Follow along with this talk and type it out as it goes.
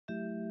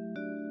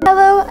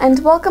and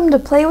welcome to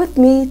Play With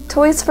Me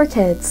Toys for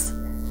Kids.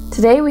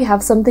 Today we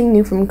have something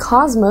new from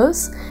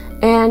Kosmos,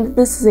 and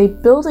this is a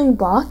building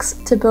blocks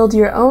to build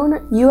your own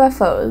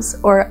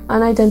UFOs, or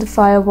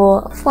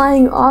unidentifiable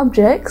flying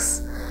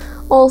objects,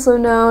 also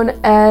known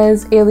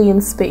as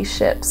alien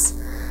spaceships.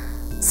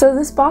 So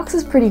this box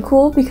is pretty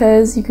cool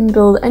because you can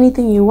build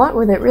anything you want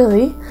with it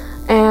really,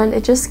 and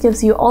it just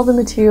gives you all the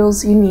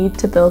materials you need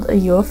to build a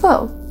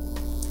UFO.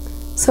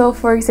 So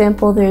for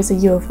example, there's a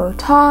UFO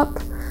top,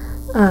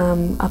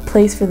 a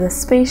place for the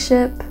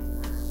spaceship,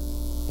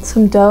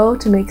 some dough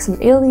to make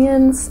some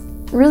aliens,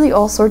 really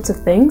all sorts of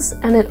things,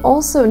 and it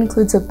also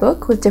includes a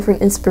book with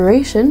different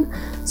inspiration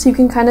so you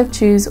can kind of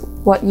choose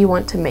what you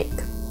want to make.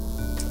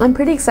 I'm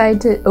pretty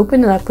excited to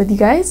open it up with you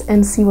guys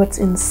and see what's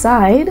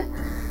inside,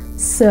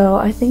 so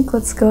I think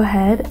let's go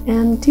ahead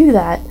and do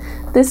that.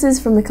 This is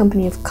from the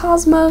company of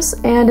Kosmos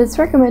and it's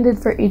recommended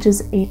for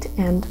ages 8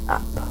 and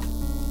up.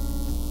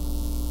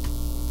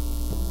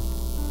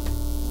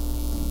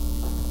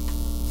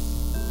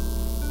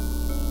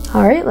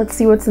 Alright, let's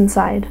see what's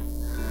inside.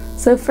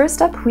 So first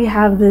up we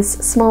have this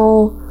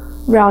small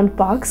round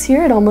box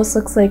here. It almost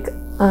looks like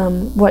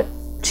what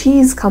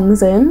cheese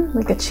comes in,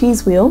 like a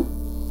cheese wheel.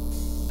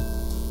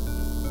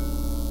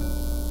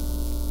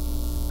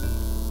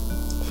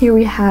 Here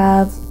we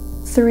have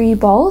 3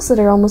 balls that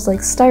are almost like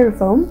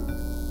styrofoam.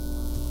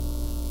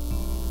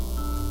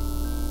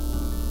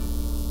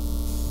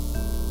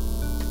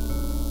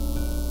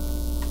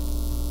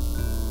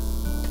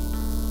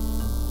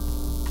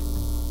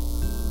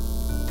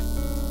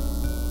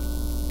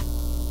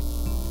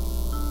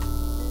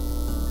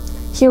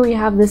 Here we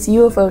have this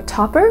UFO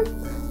topper.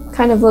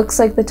 Kind of looks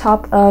like the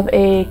top of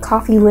a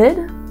coffee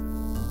lid.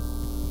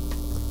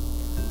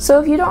 So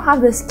if you don't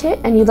have this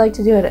kit and you'd like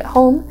to do it at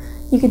home,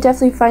 you could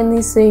definitely find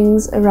these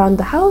things around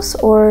the house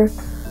or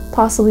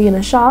possibly in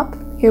a shop.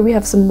 Here we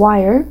have some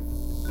wire,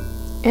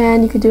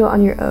 and you could do it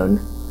on your own.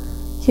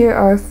 Here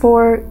are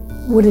 4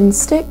 wooden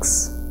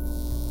sticks.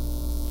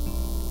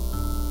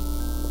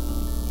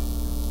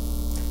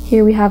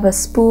 Here we have a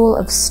spool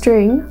of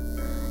string,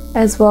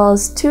 as well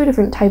as 2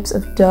 different types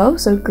of dough,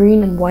 so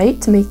green and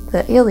white, to make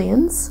the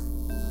aliens.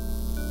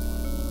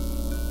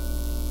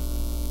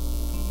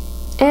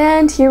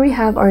 And here we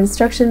have our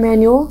instruction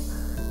manual,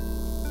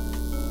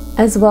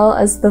 as well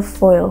as the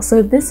foil.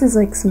 So this is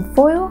like some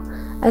foil,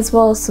 as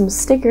well as some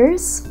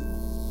stickers.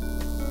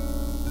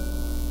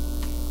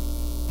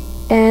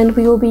 And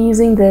we will be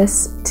using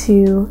this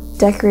to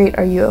decorate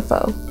our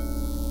UFO.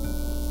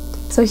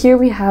 So here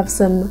we have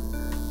some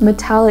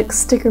metallic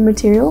sticker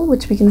material,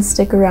 which we can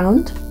stick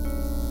around.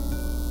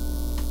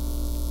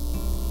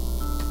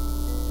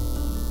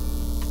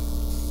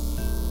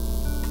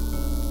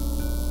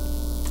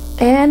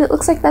 And it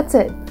looks like that's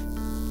it.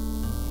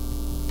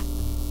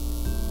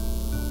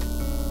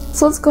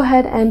 So let's go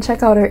ahead and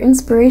check out our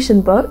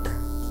inspiration book.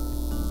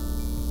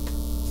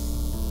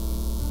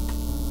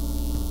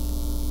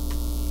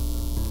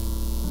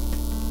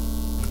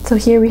 So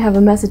here we have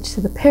a message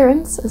to the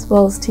parents as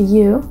well as to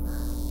you.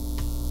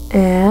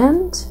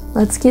 And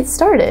let's get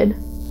started.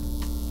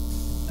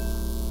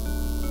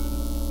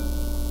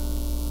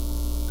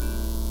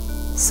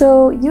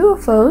 So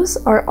UFOs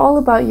are all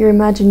about your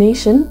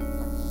imagination.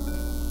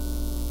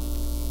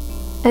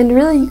 And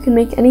really you can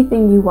make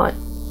anything you want.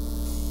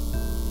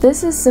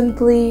 This is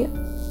simply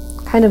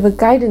kind of a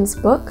guidance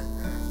book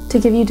to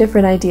give you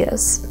different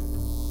ideas.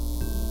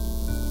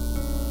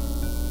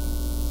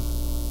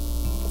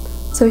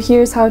 So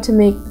here's how to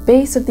make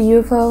base of the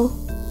UFO.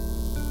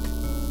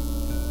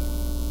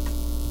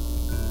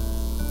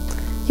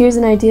 Here's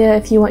an idea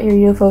if you want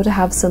your UFO to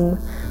have some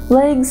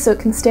legs so it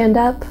can stand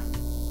up.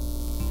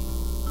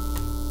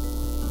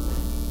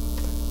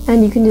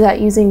 And you can do that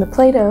using the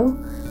Play-Doh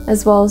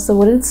as well as the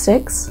wooden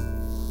sticks.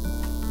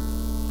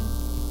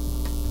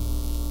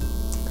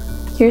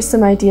 Here's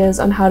some ideas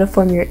on how to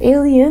form your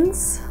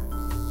aliens,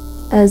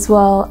 as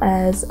well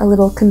as a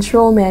little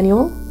control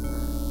manual.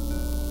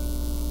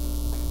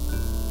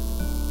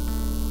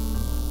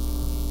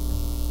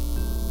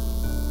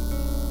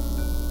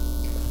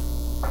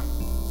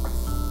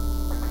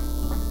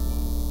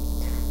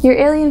 Your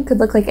alien could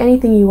look like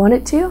anything you want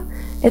it to.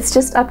 It's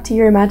just up to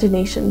your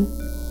imagination.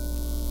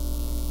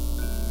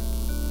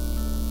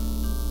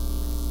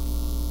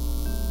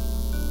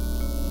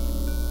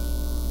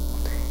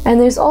 And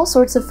there's all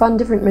sorts of fun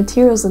different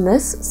materials in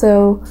this,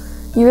 so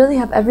you really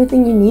have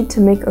everything you need to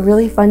make a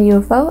really fun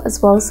UFO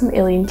as well as some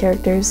alien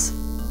characters.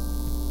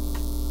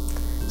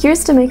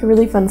 Here's to make a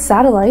really fun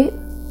satellite.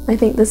 I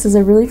think this is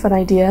a really fun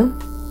idea.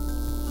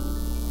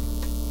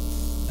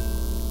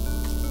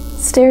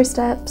 Stair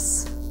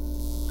steps.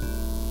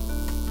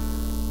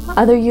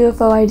 Other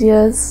UFO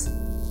ideas.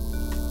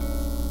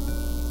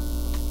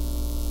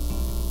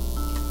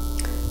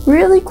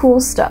 Really cool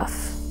stuff.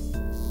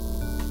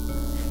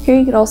 Here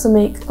you could also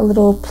make a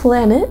little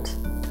planet.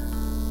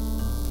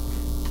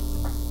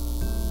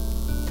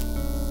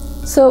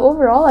 So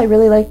overall, I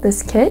really like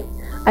this kit.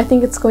 I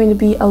think it's going to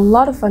be a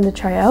lot of fun to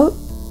try out.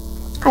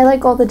 I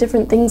like all the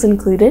different things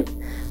included.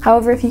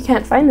 However, if you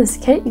can't find this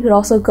kit, you could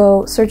also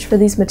go search for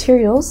these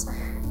materials,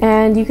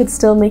 and you could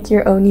still make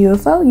your own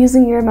UFO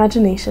using your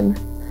imagination.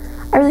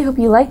 I really hope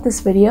you liked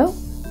this video.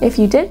 If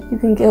you did, you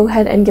can go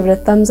ahead and give it a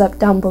thumbs up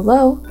down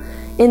below.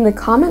 In the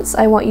comments,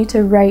 I want you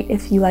to write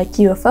if you like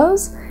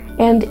UFOs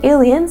and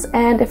aliens,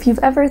 and if you've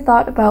ever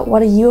thought about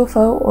what a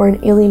UFO or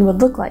an alien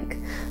would look like.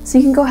 So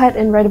you can go ahead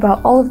and write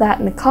about all of that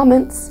in the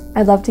comments.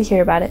 I'd love to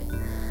hear about it.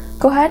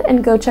 Go ahead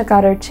and go check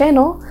out our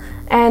channel,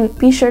 and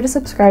be sure to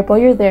subscribe while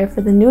you're there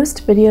for the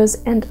newest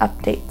videos and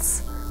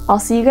updates. I'll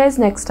see you guys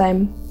next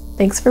time.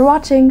 Thanks for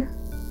watching.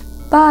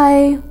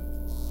 Bye!